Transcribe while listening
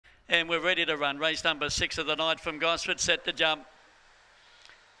And we're ready to run. Race number 6 of the night from Gosford, set to jump.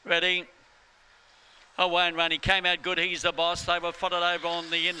 Ready. Away and run. He came out good. He's the boss. They were followed over on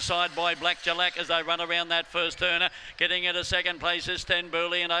the inside by Black Jalak as they run around that first turner. Getting into second place is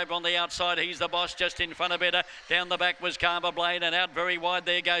Stenburley, and over on the outside, he's the boss. Just in front of it. Down the back was Carver Blade, and out very wide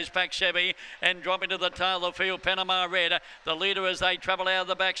there goes Pack Chevy, and dropping to the tail of the field, Panama Red. The leader as they travel out of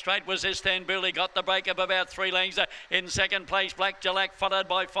the back straight was this Stenburley. Got the break of about 3 lengths. In second place, Black Jalak, followed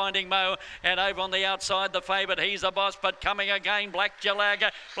by Finding Mo, and over on the outside, the favourite, he's the boss, but coming again, Black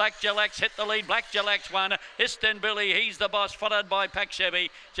Jalak. Black Jalak's hit the lead. Black Jalak's one. Istenbilly, he's the boss, followed by Pack Chevy.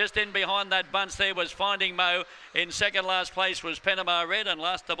 Just in behind that bunch there was Finding Mo. In second last place was Panama Red, and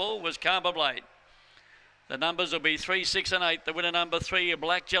last of all was Carver Blade. The numbers will be 3, 6 and 8. The winner number 3,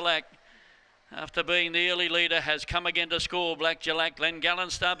 Black Jalak, after being the early leader, has come again to score. Black Jalak, Glen Gallen,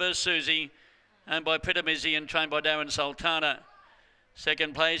 Starburst Susie, owned by Peter Mizzi and trained by Darren Sultana.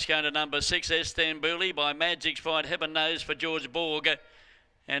 Second place going to number 6, Istanbuli, by Magic's Fight, Heaven Knows, for George Borg.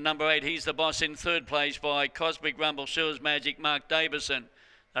 And number 8, he's the boss, in third place by Cosmic Rumble, Shores Magic, Mark Davison.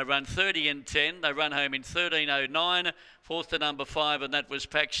 They run 30 and 10. They run home in 13.09. Fourth to number 5, and that was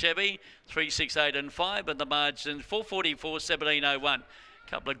Pack Chevy, 3, 6, 8 and 5. And the margin 444, 17.01.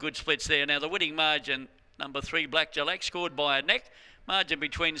 Couple of good splits there. Now the winning margin, number 3, Black Jalak, scored by a neck. Margin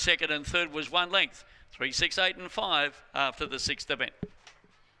between second and third was 1 length, 3, 6, 8 and 5 after the 6th event.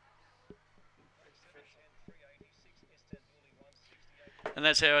 And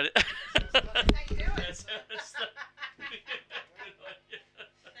that's how it is.